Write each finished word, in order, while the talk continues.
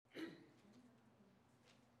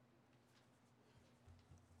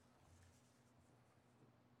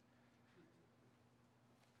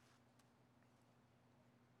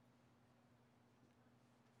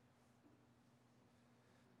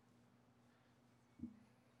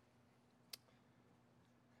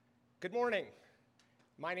Good morning.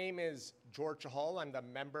 My name is George Hall. I'm the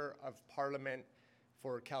Member of Parliament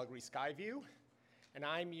for Calgary Skyview, and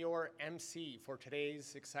I'm your MC for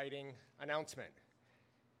today's exciting announcement.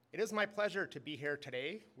 It is my pleasure to be here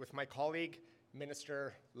today with my colleague,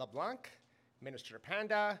 Minister LeBlanc, Minister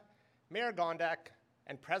Panda, Mayor Gondek,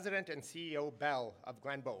 and President and CEO Bell of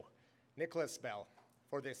Glenbow, Nicholas Bell,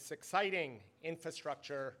 for this exciting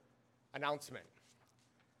infrastructure announcement.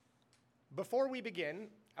 Before we begin,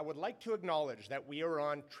 I would like to acknowledge that we are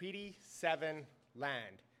on Treaty 7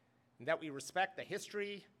 land, and that we respect the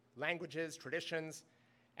history, languages, traditions,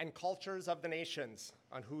 and cultures of the nations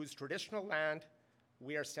on whose traditional land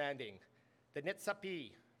we are standing. The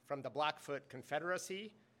Nitsapi from the Blackfoot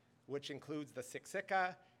Confederacy, which includes the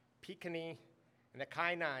Siksika, Piikani, and the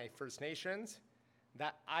Kainai First Nations,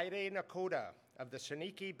 the Aire Nakota of the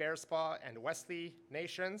Shaniki, Bearspaw, and Wesley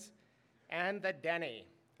Nations, and the Dene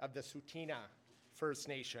of the Tsuut'ina First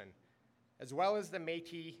Nation, as well as the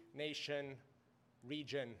Métis Nation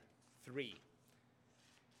Region 3.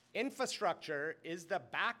 Infrastructure is the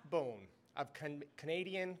backbone of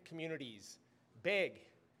Canadian communities, big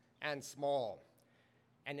and small.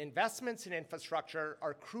 And investments in infrastructure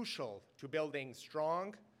are crucial to building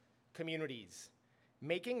strong communities,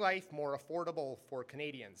 making life more affordable for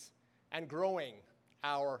Canadians, and growing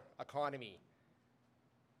our economy.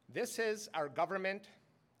 This is our government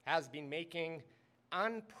has been making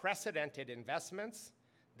unprecedented investments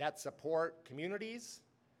that support communities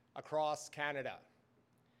across Canada.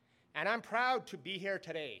 And I'm proud to be here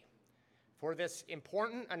today for this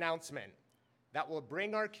important announcement that will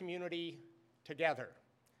bring our community together,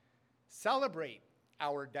 celebrate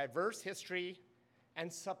our diverse history, and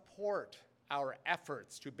support our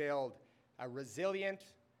efforts to build a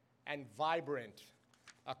resilient and vibrant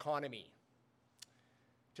economy.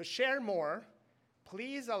 To share more,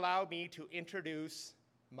 please allow me to introduce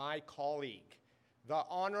my colleague, the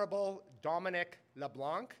Honorable Dominic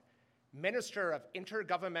LeBlanc, Minister of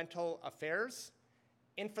Intergovernmental Affairs,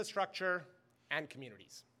 Infrastructure, and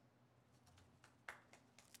Communities.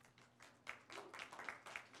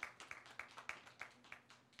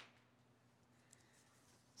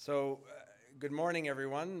 Good morning,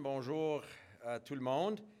 everyone. Bonjour, tout le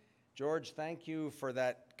monde. George, thank you for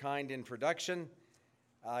that kind introduction.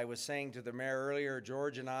 I was saying to the mayor earlier,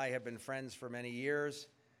 George and I have been friends for many years.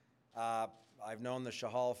 I've known the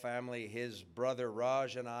Shahal family. His brother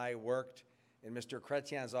Raj and I worked in Mr.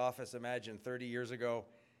 Chrétien's office, imagine 30 years ago,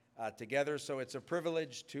 together. So it's a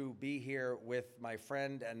privilege to be here with my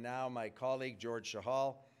friend and now my colleague, George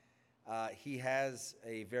Shahal. He has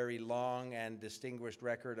a very long and distinguished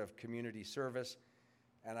record of community service,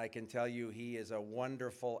 and I can tell you he is a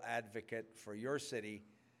wonderful advocate for your city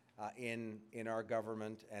in our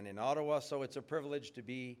government and in Ottawa. So it's a privilege to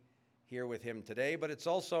be here with him today, but it's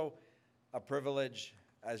also a privilege,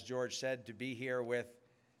 as George said, to be here with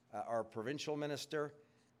our provincial minister,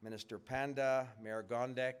 Minister Panda, Mayor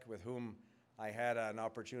Gondek, with whom I had an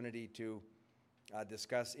opportunity to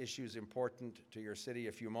discuss issues important to your city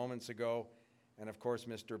a few moments ago, and of course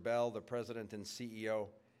Mr. Bell, the President and CEO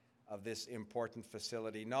of this important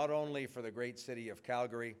facility, not only for the great city of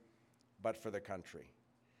Calgary, but for the country.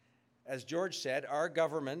 As George said, our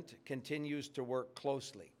government continues to work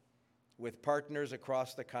closely with partners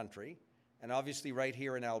across the country, and obviously right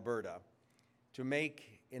here in Alberta, to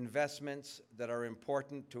make investments that are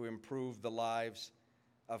important to improve the lives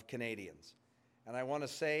of Canadians. And I want to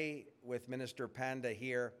say with Minister Panda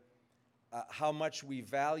here how much we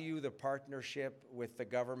value the partnership with the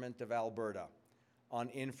government of Alberta on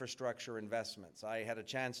infrastructure investments. I had a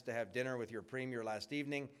chance to have dinner with your Premier last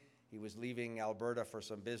evening. He was leaving Alberta for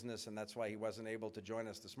some business, and that's why he wasn't able to join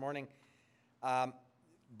us this morning.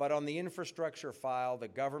 But on the infrastructure file, the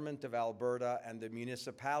government of Alberta and the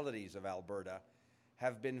municipalities of Alberta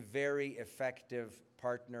have been very effective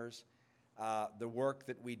partners. The work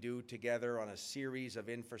that we do together on a series of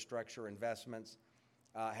infrastructure investments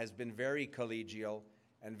has been very collegial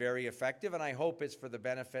and very effective, and I hope it's for the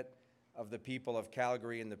benefit of the people of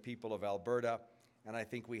Calgary and the people of Alberta, and I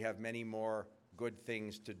think we have many more good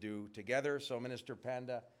things to do together. So, Minister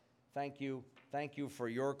Panda, thank you. Thank you for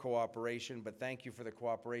your cooperation, but thank you for the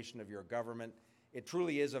cooperation of your government. It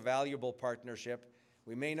truly is a valuable partnership.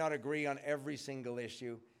 We may not agree on every single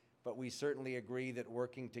issue, but we certainly agree that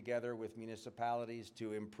working together with municipalities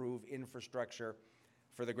to improve infrastructure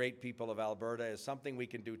for the great people of Alberta is something we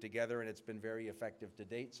can do together, and it's been very effective to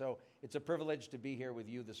date. So it's a privilege to be here with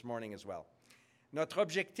you this morning as well. Notre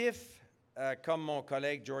objectif, comme mon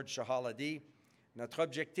collègue George Shahal a dit, notre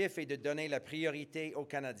objectif est de donner la priorité aux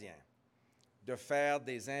Canadiens, de faire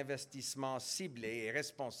des investissements ciblés et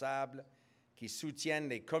responsables qui soutiennent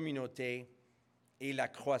les communautés et la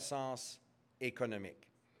croissance économique.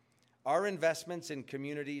 Our investments in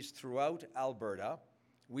communities throughout Alberta,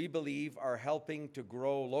 we believe, are helping to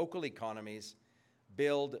grow local economies,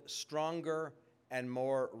 build stronger and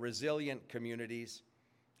more resilient communities,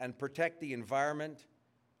 and protect the environment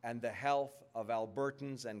and the health of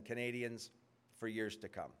Albertans and Canadians for years to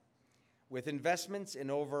come. With investments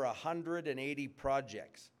in over 180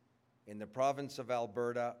 projects in the province of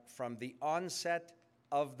Alberta from the onset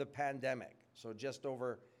of the pandemic, so just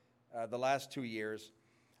over the last 2 years,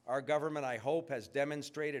 our government, I hope, has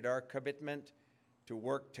demonstrated our commitment to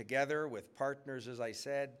work together with partners, as I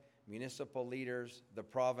said, municipal leaders, the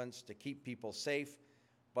province, to keep people safe,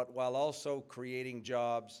 but while also creating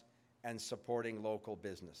jobs and supporting local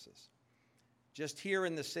businesses. Just here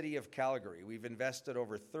in the city of Calgary, we've invested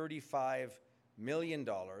over $35 million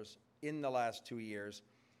in the last 2 years,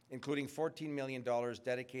 including $14 million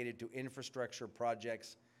dedicated to infrastructure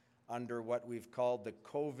projects under what we've called the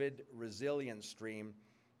COVID resilience stream.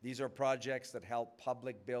 These are projects that help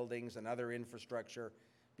public buildings and other infrastructure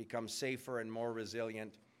become safer and more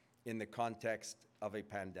resilient in the context of a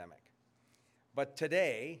pandemic. But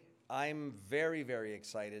today, I'm very, very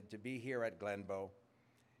excited to be here at Glenbow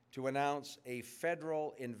to announce a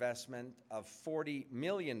federal investment of $40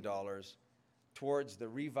 million towards the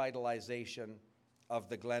revitalization of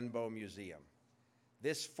the Glenbow Museum.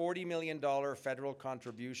 This $40 million federal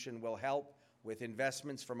contribution will help with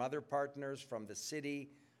investments from other partners, from the city,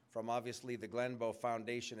 from obviously the Glenbow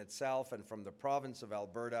Foundation itself, and from the province of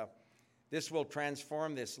Alberta. This will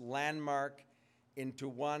transform this landmark into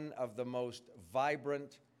one of the most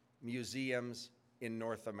vibrant museums in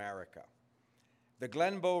North America. The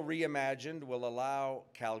Glenbow Reimagined will allow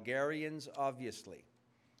Calgarians, obviously,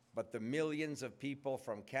 but the millions of people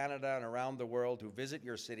from Canada and around the world who visit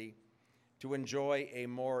your city to enjoy a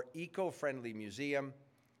more eco-friendly museum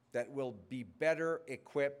that will be better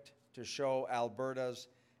equipped to show Alberta's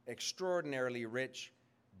extraordinarily rich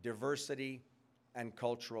diversity and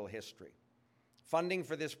cultural history. Funding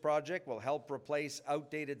for this project will help replace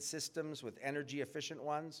outdated systems with energy-efficient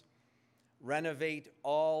ones, renovate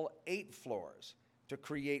all 8 floors to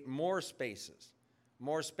create more spaces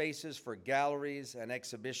for galleries and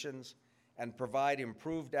exhibitions, and provide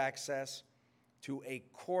improved access to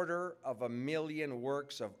 250,000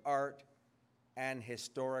 works of art and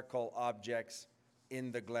historical objects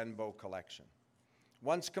in the Glenbow collection.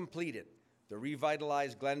 Once completed, the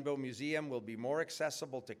revitalized Glenbow Museum will be more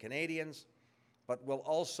accessible to Canadians, but will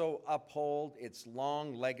also uphold its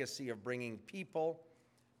long legacy of bringing people,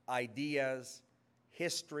 ideas,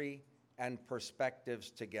 history, and perspectives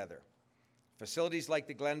together. Facilities like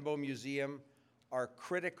the Glenbow Museum are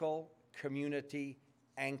critical community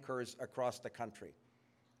anchors across the country.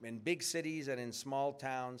 In big cities and in small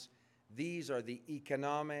towns, these are the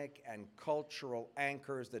economic and cultural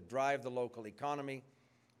anchors that drive the local economy,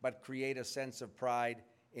 but create a sense of pride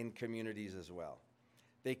in communities as well.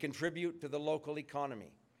 They contribute to the local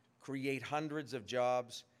economy, create hundreds of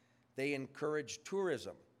jobs. They encourage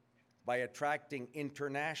tourism by attracting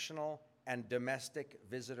international and domestic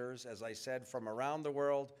visitors, as I said, from around the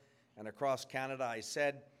world and across Canada. I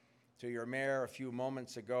said to your mayor a few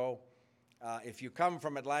moments ago, if you come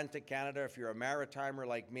from Atlantic Canada, if you're a maritimer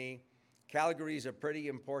like me, Calgary is a pretty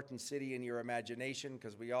important city in your imagination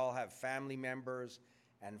because we all have family members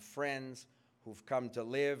and friends who've come to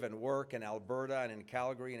live and work in Alberta and in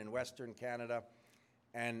Calgary and in Western Canada.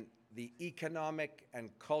 And the economic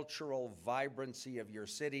and cultural vibrancy of your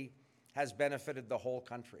city has benefited the whole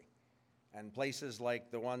country. And places like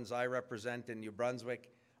the ones I represent in New Brunswick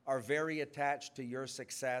are very attached to your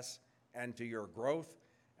success and to your growth.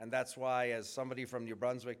 And that's why, as somebody from New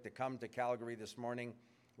Brunswick, to come to Calgary this morning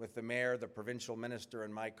with the mayor, the provincial minister,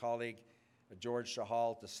 and my colleague, George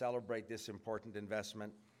Chahal, to celebrate this important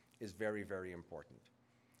investment is very, very important.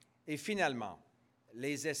 Et finalement,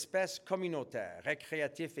 les espaces communautaires,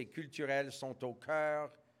 récréatifs et culturels sont au cœur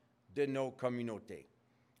de nos communautés.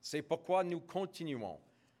 C'est pourquoi nous continuons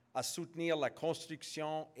à soutenir la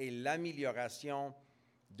construction et l'amélioration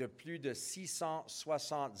de plus de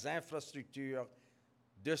 660 infrastructures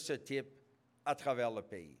de ce type à travers le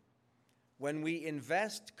pays. When we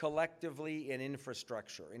invest collectively in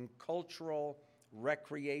infrastructure, in cultural,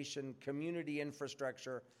 recreation, community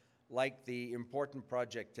infrastructure, like the important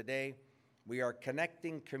project today, we are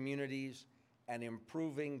connecting communities and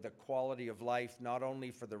improving the quality of life, not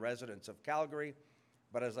only for the residents of Calgary,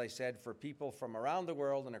 but as I said, for people from around the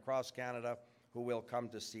world and across Canada who will come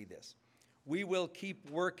to see this. We will keep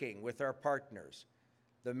working with our partners,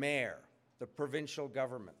 the mayor, the provincial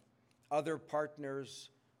government, other partners,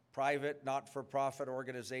 private, not-for-profit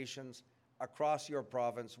organizations, across your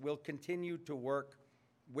province will continue to work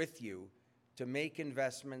with you to make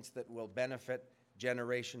investments that will benefit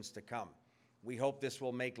generations to come. We hope this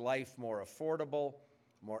will make life more affordable,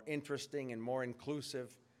 more interesting, and more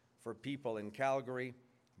inclusive for people in Calgary,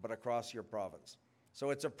 but across your province. So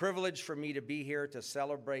it's a privilege for me to be here to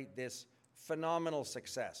celebrate this phenomenal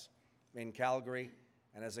success in Calgary.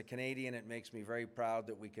 And as a Canadian, it makes me very proud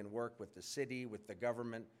that we can work with the city, with the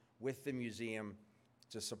government, with the museum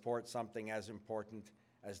to support something as important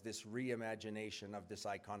as this reimagination of this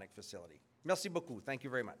iconic facility. Merci beaucoup. Thank you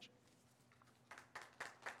very much.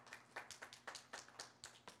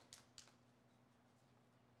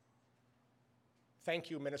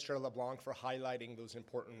 Thank you, Minister LeBlanc, for highlighting those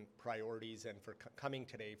important priorities and for coming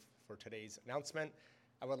today for today's announcement.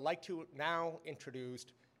 I would like to now introduce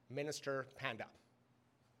Minister Panda.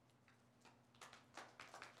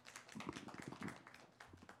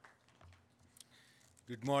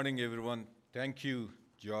 Good morning, everyone. Thank you,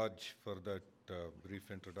 George, for that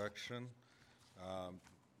brief introduction.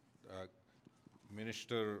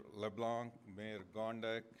 Minister LeBlanc, Mayor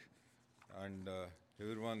Gondek, and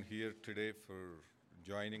everyone here today for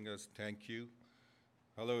joining us, thank you.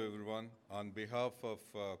 Hello, everyone. On behalf of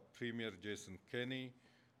Premier Jason Kenney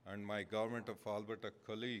and my Government of Alberta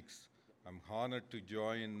colleagues, I'm honored to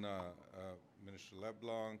join Minister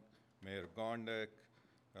LeBlanc, Mayor Gondek,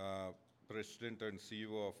 President and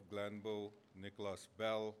CEO of Glenbow, Nicholas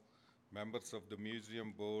Bell, members of the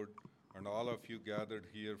Museum Board, and all of you gathered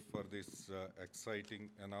here for this exciting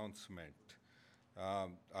announcement.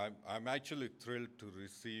 I'm actually thrilled to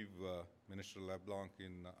receive Minister LeBlanc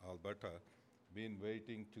in Alberta. Been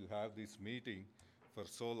waiting to have this meeting for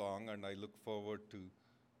so long, and I look forward to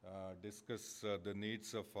discuss the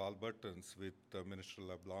needs of Albertans with Minister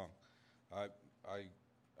LeBlanc.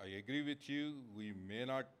 I agree with you. We may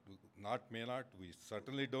not, we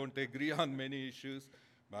certainly don't agree on many issues.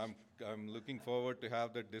 I'm looking forward to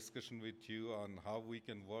have that discussion with you on how we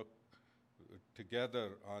can work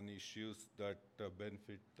together on issues that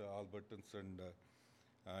benefit Albertans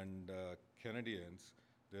and Canadians.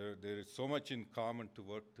 There is so much in common to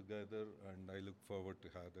work together, and I look forward to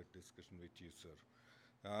have that discussion with you,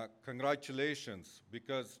 sir. Congratulations,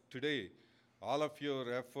 because today, all of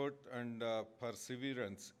your effort and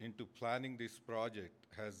perseverance into planning this project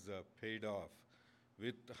has paid off.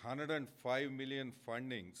 With $105 million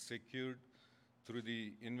funding secured through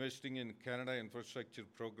the Investing in Canada Infrastructure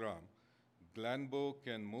Program, Glenbow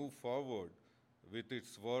can move forward with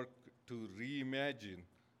its work to reimagine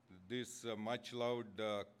this much-loved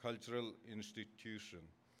cultural institution.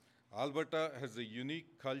 Alberta has a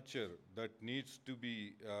unique culture that needs to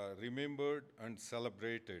be remembered and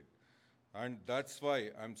celebrated. And that's why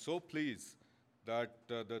I'm so pleased that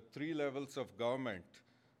the three levels of government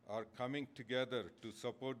are coming together to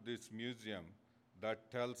support this museum that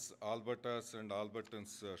tells Alberta's and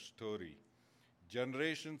Albertans' story.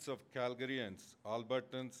 Generations of Calgarians,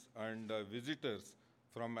 Albertans, and visitors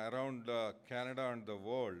from around Canada and the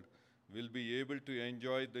world will be able to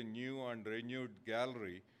enjoy the new and renewed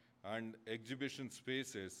gallery and exhibition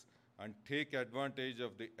spaces and take advantage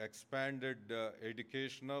of the expanded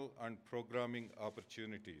educational and programming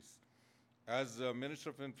opportunities. As Minister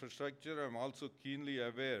of Infrastructure, I'm also keenly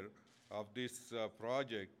aware of this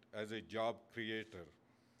project as a job creator.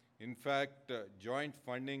 In fact, joint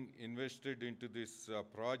funding invested into this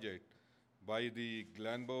project by the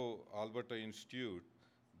Glenbow Alberta Institute,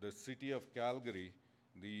 the City of Calgary,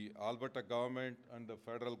 the Alberta government, and the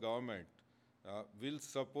federal government will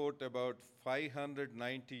support about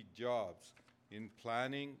 590 jobs in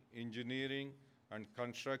planning, engineering, and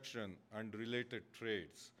construction and related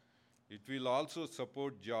trades. It will also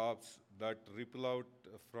support jobs that ripple out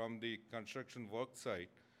from the construction worksite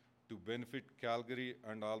to benefit Calgary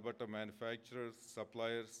and Alberta manufacturers,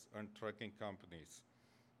 suppliers, and trucking companies.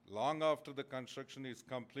 Long after the construction is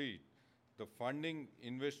complete, the funding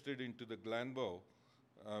invested into the Glenbow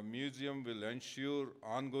Museum will ensure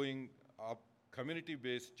ongoing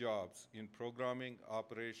community-based jobs in programming,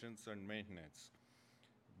 operations, and maintenance.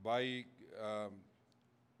 By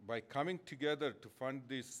coming together to fund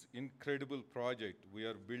this incredible project, we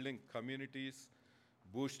are building communities,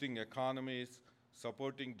 boosting economies,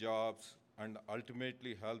 supporting jobs, and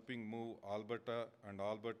ultimately helping move Alberta and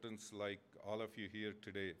Albertans like all of you here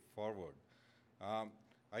today forward.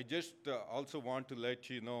 I just also want to let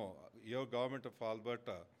you know, your government of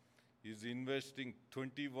Alberta is investing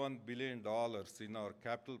 $21 billion in our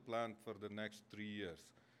capital plan for the next 3 years.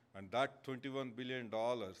 And that $21 billion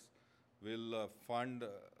will fund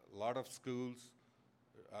a lot of schools,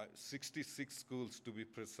 66 schools to be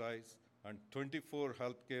precise, and 24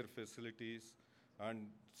 healthcare facilities, and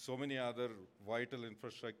so many other vital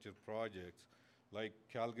infrastructure projects like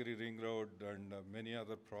Calgary Ring Road and many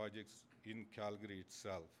other projects in Calgary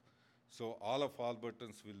itself. So all of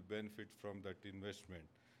Albertans will benefit from that investment.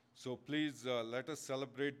 So please let us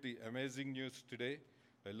celebrate the amazing news today.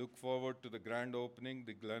 I look forward to the grand opening,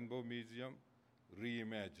 the Glenbow Museum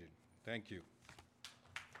Reimagined. Thank you.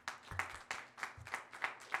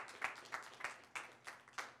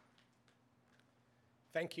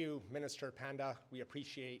 Thank you, Minister Panda. We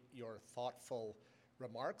appreciate your thoughtful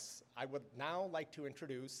remarks. I would now like to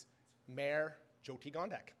introduce Mayor Jyoti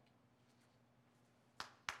Gondek.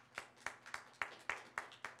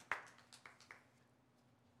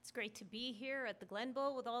 It's great to be here at the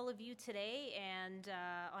Glenbow with all of you today, and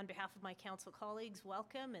on behalf of my council colleagues,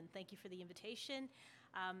 welcome and thank you for the invitation.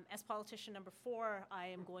 As politician number 4, I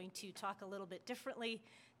am going to talk a little bit differently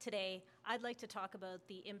today. I'd like to talk about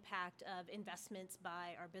the impact of investments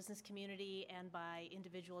by our business community and by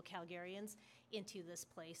individual Calgarians into this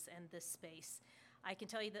place and this space. I can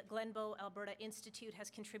tell you that Glenbow Alberta Institute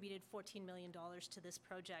has contributed $14 million to this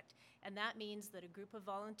project, and that means that a group of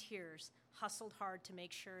volunteers hustled hard to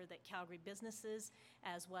make sure that Calgary businesses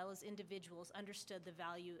as well as individuals understood the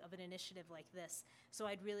value of an initiative like this. So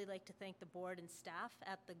I'd really like to thank the board and staff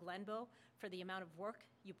at the Glenbow for the amount of work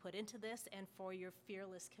you put into this and for your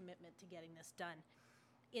fearless commitment to getting this done.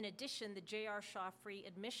 In addition, the J.R. Shaw Free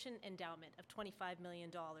Admission Endowment of $25 million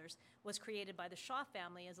was created by the Shaw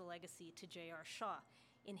family as a legacy to J.R. Shaw.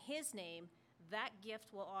 In his name, that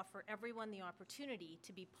gift will offer everyone the opportunity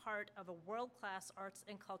to be part of a world-class arts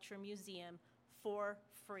and culture museum for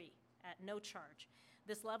free, at no charge.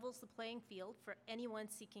 This levels the playing field for anyone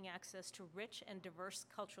seeking access to rich and diverse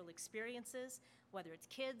cultural experiences, whether it's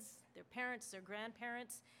kids, their parents, their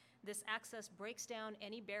grandparents. This access breaks down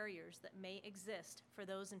any barriers that may exist for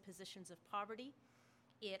those in positions of poverty.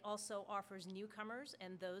 It also offers newcomers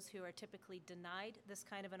and those who are typically denied this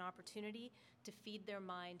kind of an opportunity to feed their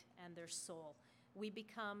mind and their soul. We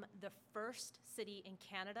become the first city in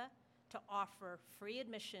Canada to offer free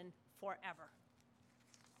admission forever.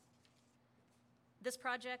 This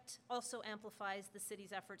project also amplifies the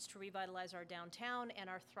city's efforts to revitalize our downtown and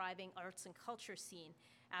our thriving arts and culture scene.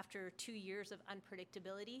 After 2 years of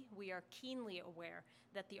unpredictability, we are keenly aware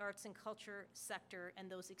that the arts and culture sector and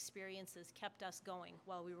those experiences kept us going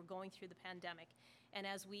while we were going through the pandemic. And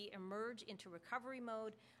as we emerge into recovery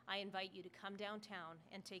mode, I invite you to come downtown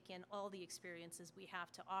and take in all the experiences we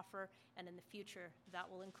have to offer, and in the future, that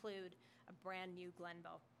will include a brand new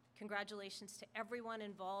Glenbow. Congratulations to everyone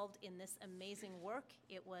involved in this amazing work.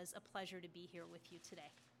 It was a pleasure to be here with you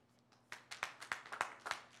today.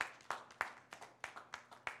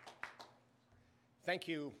 Thank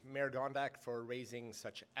you, Mayor Gondek, for raising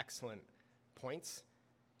such excellent points.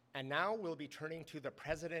 And now we'll be turning to the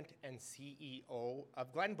President and CEO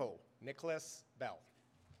of Glenbow, Nicholas Bell.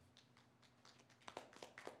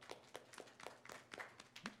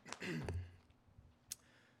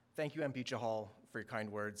 Thank you, MP Chahal, for your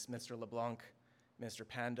kind words. Mr. LeBlanc, Minister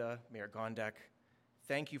Panda, Mayor Gondek,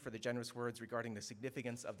 thank you for the generous words regarding the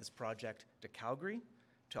significance of this project to Calgary,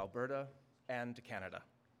 to Alberta, and to Canada.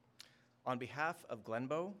 On behalf of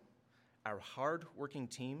Glenbow, our hard-working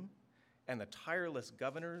team, and the tireless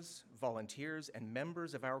governors, volunteers, and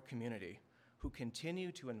members of our community who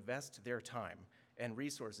continue to invest their time and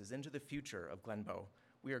resources into the future of Glenbow,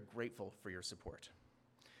 we are grateful for your support.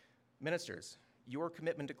 Ministers, your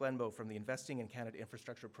commitment to Glenbow from the Investing in Canada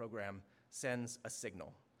Infrastructure Program sends a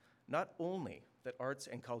signal, not only that arts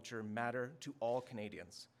and culture matter to all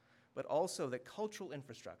Canadians, but also that cultural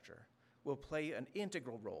infrastructure will play an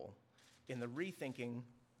integral role in the rethinking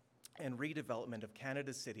and redevelopment of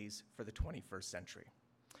Canada's cities for the 21st century.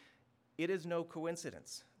 It is no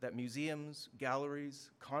coincidence that museums, galleries,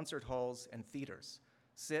 concert halls, and theaters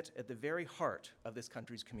sit at the very heart of this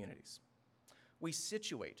country's communities. We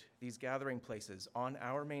situate these gathering places on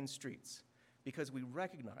our main streets because we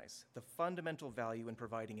recognize the fundamental value in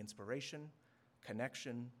providing inspiration,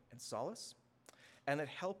 connection, and solace, and that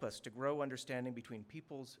help us to grow understanding between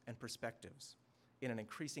peoples and perspectives in an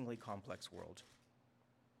increasingly complex world.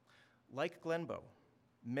 Like Glenbow,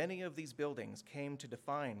 many of these buildings came to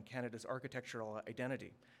define Canada's architectural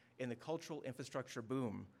identity in the cultural infrastructure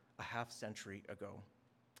boom a half-century ago.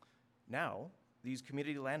 Now, these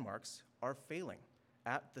community landmarks are failing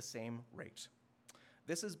at the same rate.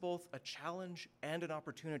 This is both a challenge and an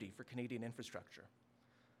opportunity for Canadian infrastructure.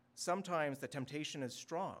 Sometimes the temptation is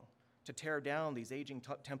strong to tear down these aging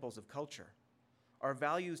temples of culture. Our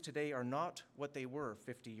values today are not what they were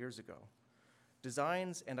 50 years ago.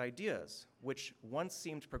 Designs and ideas, which once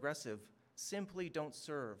seemed progressive, simply don't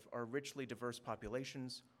serve our richly diverse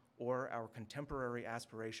populations or our contemporary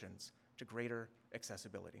aspirations to greater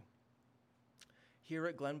accessibility. Here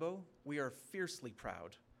at Glenbow, we are fiercely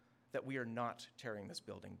proud that we are not tearing this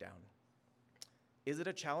building down. Is it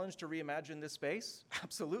a challenge to reimagine this space?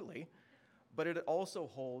 Absolutely, but it also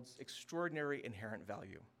holds extraordinary inherent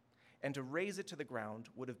value, and to raze it to the ground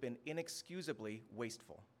would have been inexcusably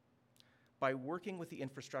wasteful. By working with the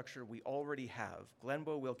infrastructure we already have,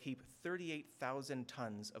 Glenbow will keep 38,000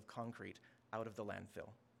 tons of concrete out of the landfill.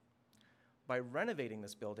 By renovating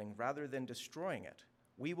this building rather than destroying it,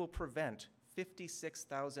 we will prevent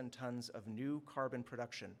 56,000 tons of new carbon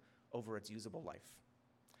production over its usable life.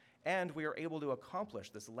 And we are able to accomplish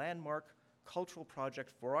this landmark cultural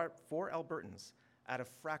project for Albertans at a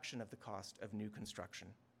fraction of the cost of new construction.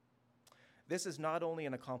 This is not only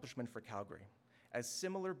an accomplishment for Calgary. As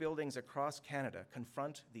similar buildings across Canada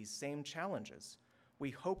confront these same challenges, we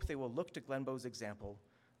hope they will look to Glenbow's example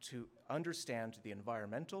to understand the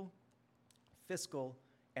environmental, fiscal,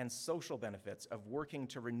 and social benefits of working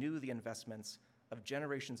to renew the investments of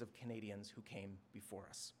generations of Canadians who came before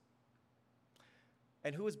us.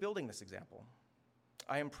 And who is building this example?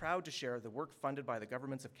 I am proud to share the work funded by the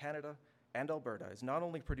governments of Canada and Alberta is not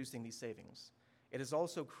only producing these savings, it is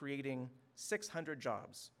also creating 600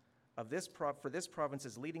 jobs for this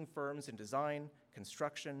province's leading firms in design,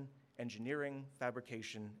 construction, engineering,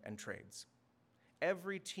 fabrication, and trades.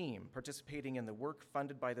 Every team participating in the work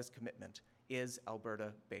funded by this commitment is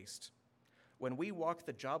Alberta-based. When we walk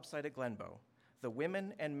the job site at Glenbow, the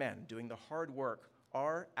women and men doing the hard work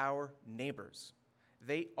are our neighbors.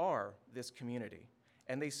 They are this community,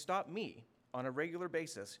 and they stop me on a regular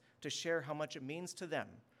basis to share how much it means to them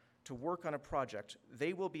to work on a project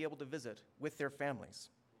they will be able to visit with their families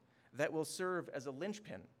that will serve as a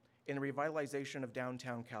linchpin in the revitalization of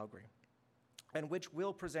downtown Calgary, and which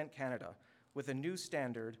will present Canada with a new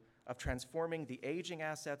standard of transforming the aging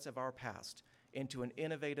assets of our past into an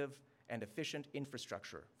innovative and efficient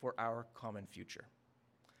infrastructure for our common future.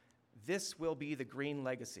 This will be the green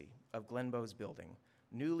legacy of Glenbow's building,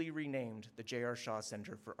 newly renamed the J.R. Shaw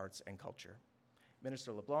Centre for Arts and Culture.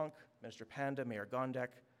 Minister LeBlanc, Minister Panda, Mayor Gondek,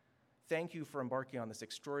 thank you for embarking on this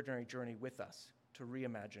extraordinary journey with us to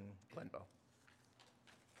reimagine Glenbow.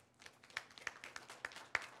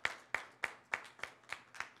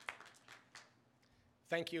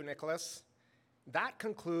 Thank you, Nicholas. That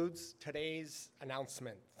concludes today's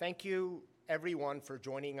announcement. Thank you, everyone, for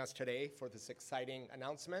joining us today for this exciting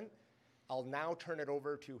announcement. I'll now turn it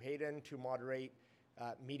over to Hayden to moderate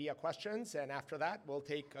media questions, and after that, we'll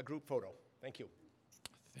take a group photo. Thank you.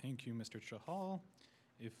 Thank you, Mr. Chahal.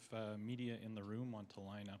 If media in the room want to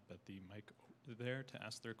line up at the mic there to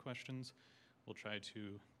ask their questions, we'll try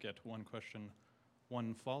to get one question,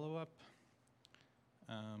 one follow-up.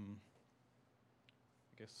 I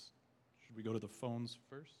guess, should we go to the phones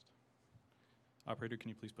first? Operator, can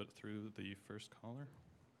you please put through the first caller?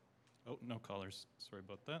 Oh, no callers. Sorry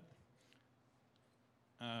about that.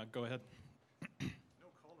 Go ahead.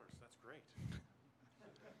 No callers, that's great.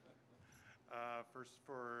 First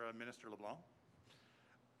for Minister LeBlanc.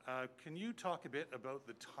 Can you talk a bit about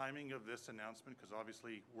the timing of this announcement? Because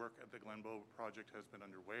obviously work at the Glenbow project has been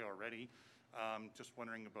underway already. Just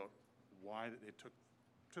wondering about why it took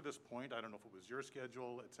to this point. I don't know if it was your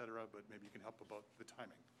schedule, et cetera, but maybe you can help about the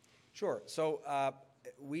timing. Sure. So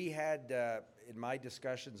we had, in my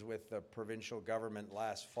discussions with the provincial government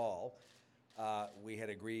last fall, we had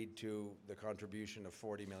agreed to the contribution of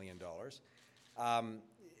 $40 million.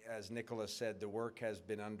 As Nicholas said, the work has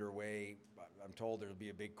been underway. I'm told there'll be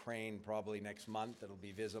a big crane probably next month that'll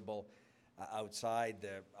be visible outside.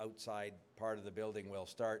 The outside part of the building will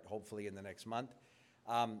start hopefully in the next month.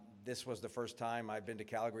 This was the first time I've been to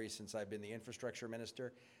Calgary since I've been the infrastructure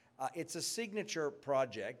minister. It's a signature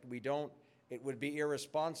project. It would be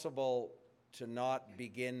irresponsible to not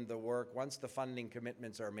begin the work once the funding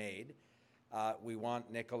commitments are made. We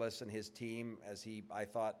want Nicholas and his team, as I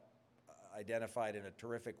thought, identified in a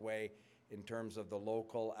terrific way in terms of the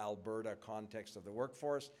local Alberta context of the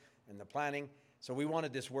workforce and the planning. So we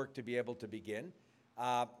wanted this work to be able to begin.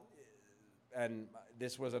 And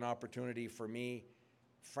this was an opportunity for me,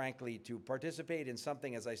 frankly, to participate in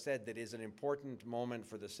something, as I said, that is an important moment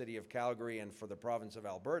for the city of Calgary and for the province of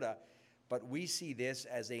Alberta. But we see this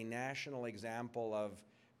as a national example of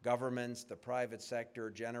governments, the private sector,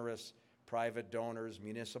 generous private donors,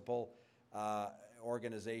 municipal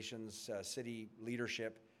organizations, city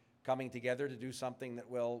leadership coming together to do something that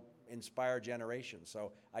will inspire generations.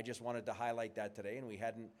 So I just wanted to highlight that today, and we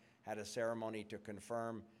hadn't had a ceremony to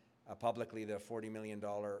confirm publicly the $40 million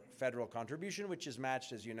federal contribution, which is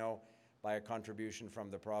matched, as you know, by a contribution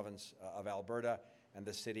from the province of Alberta. and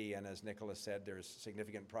the city, and as Nicholas said, there's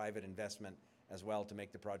significant private investment as well to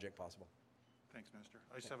make the project possible. Thanks, Minister.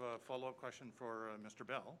 I just have a follow-up question for Mr.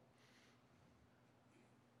 Bell.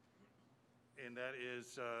 And that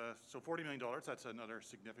is, so $40 million, that's another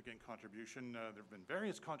significant contribution. There have been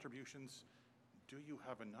various contributions. Do you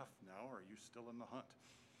have enough now, or are you still in the hunt?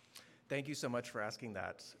 Thank you so much for asking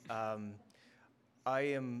that. I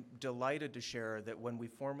am delighted to share that when we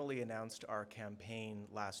formally announced our campaign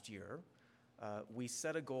last year, we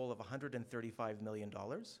set a goal of $135 million,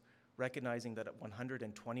 recognizing that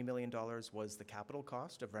 $120 million was the capital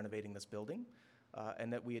cost of renovating this building,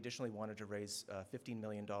 and that we additionally wanted to raise $15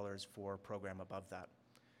 million for a program above that.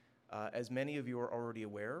 As many of you are already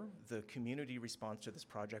aware, the community response to this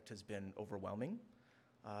project has been overwhelming.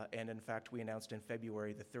 And in fact, we announced in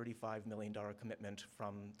February the $35 million commitment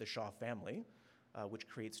from the Shaw family, which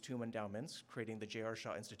creates two endowments, creating the J.R.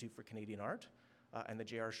 Shaw Institute for Canadian Art and the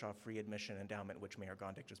J.R. Shaw Free Admission Endowment, which Mayor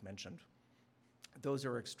Gondek just mentioned. Those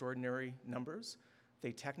are extraordinary numbers.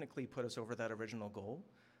 They technically put us over that original goal,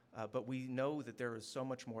 but we know that there is so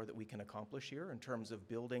much more that we can accomplish here in terms of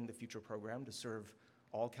building the future program to serve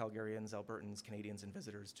all Calgarians, Albertans, Canadians, and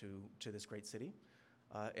visitors to this great city.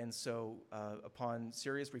 And so upon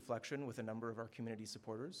serious reflection with a number of our community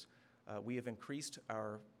supporters, we have increased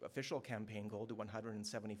our official campaign goal to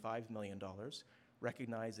 $175 million,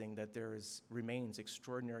 recognizing that there remains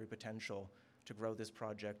extraordinary potential to grow this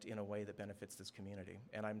project in a way that benefits this community.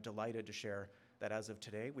 And I'm delighted to share that as of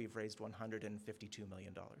today, we've raised $152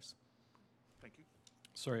 million. Thank you.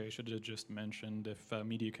 Sorry, I should have just mentioned if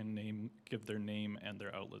media can give their name and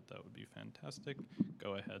their outlet, that would be fantastic.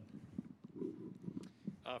 Go ahead.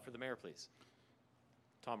 For the mayor, please.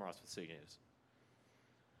 Tom Ross with City News.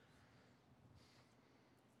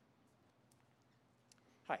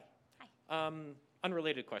 Hi. Hi.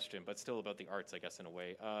 Unrelated question, but still about the arts, I guess, in a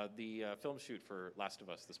way. The film shoot for Last of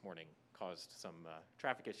Us this morning caused some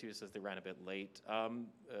traffic issues as they ran a bit late.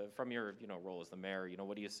 From your role as the mayor,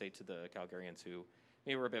 what do you say to the Calgarians who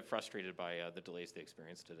maybe were a bit frustrated by the delays they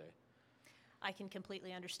experienced today? I can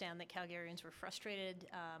completely understand that Calgarians were frustrated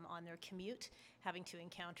on their commute, having to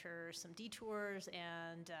encounter some detours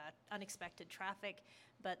and unexpected traffic,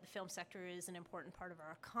 but the film sector is an important part of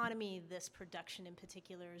our economy. This production in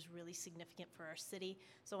particular is really significant for our city,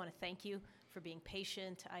 so I want to thank you for being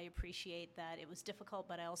patient. I appreciate that it was difficult,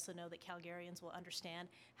 but I also know that Calgarians will understand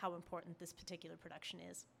how important this particular production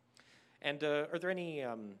is. And are there any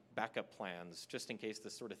backup plans just in case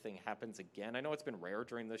this sort of thing happens again? I know it's been rare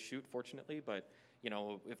during the shoot, fortunately, but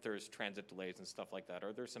if there's transit delays and stuff like that,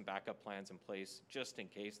 are there some backup plans in place just in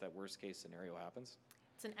case that worst case scenario happens?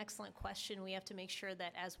 It's an excellent question. We have to make sure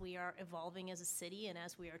that as we are evolving as a city and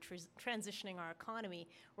as we are transitioning our economy,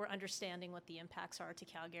 we're understanding what the impacts are to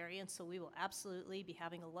Calgary. And so we will absolutely be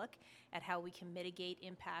having a look at how we can mitigate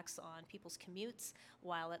impacts on people's commutes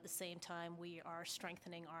while at the same time we are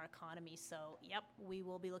strengthening our economy. So, yep, we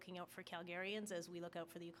will be looking out for Calgarians as we look out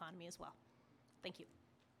for the economy as well. Thank you.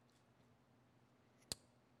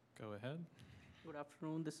 Go ahead. Good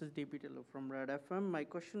afternoon. This is DP Tillo from Red FM. My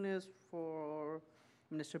question is for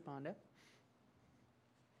Minister Panda.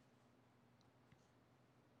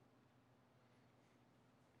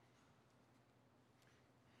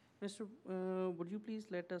 Mr. Would you please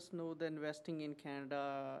let us know the Investing in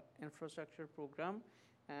Canada infrastructure program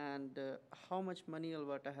and how much money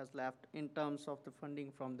Alberta has left in terms of the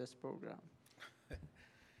funding from this program?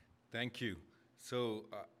 Thank you. So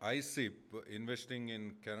ICIP, Investing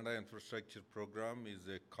in Canada Infrastructure Program, is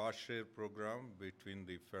a cost-share program between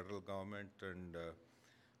the federal government and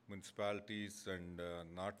municipalities and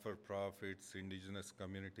not-for-profits, indigenous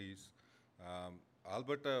communities.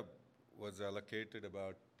 Alberta was allocated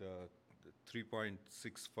about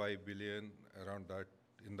 3.65 billion, around that,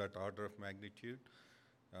 in that order of magnitude,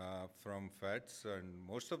 from feds, and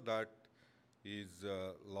most of that is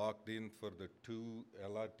locked in for the two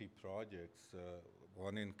LRT projects,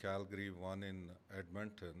 one in Calgary, one in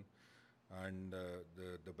Edmonton, and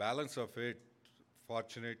the balance of it,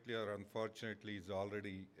 fortunately or unfortunately, is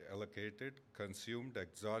already allocated, consumed,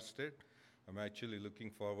 exhausted. I'm actually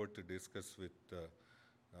looking forward to discuss with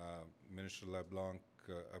Minister LeBlanc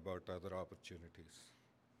about other opportunities.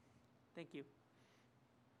 Thank you.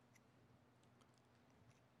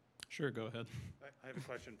 Sure, go ahead. I have a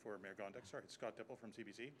question for Mayor Gondek. Sorry, Scott Dipple from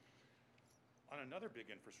CBC. On another big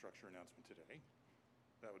infrastructure announcement today,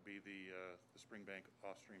 that would be the Springbank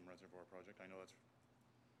Off-Stream Reservoir project. I know that's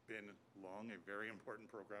been long, a very important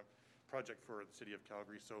project for the city of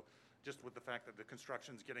Calgary. So just with the fact that the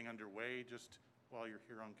construction's getting underway, just while you're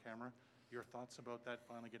here on camera, your thoughts about that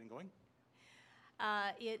finally getting going?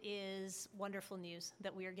 It is wonderful news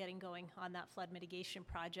that we are getting going on that flood mitigation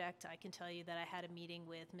project. I can tell you that I had a meeting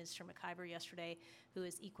with Minister McIver yesterday, who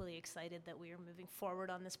is equally excited that we are moving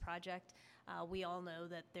forward on this project. We all know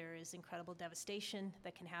that there is incredible devastation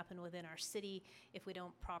that can happen within our city if we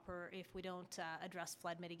don't address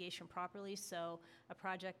flood mitigation properly. So a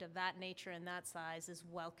project of that nature and that size is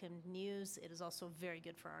welcome news. It is also very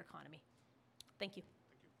good for our economy. Thank you.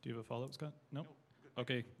 Do you have a follow-up, Scott? No?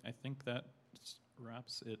 Okay, I think that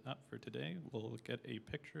wraps it up for today. We'll get a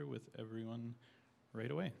picture with everyone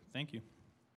right away. Thank you.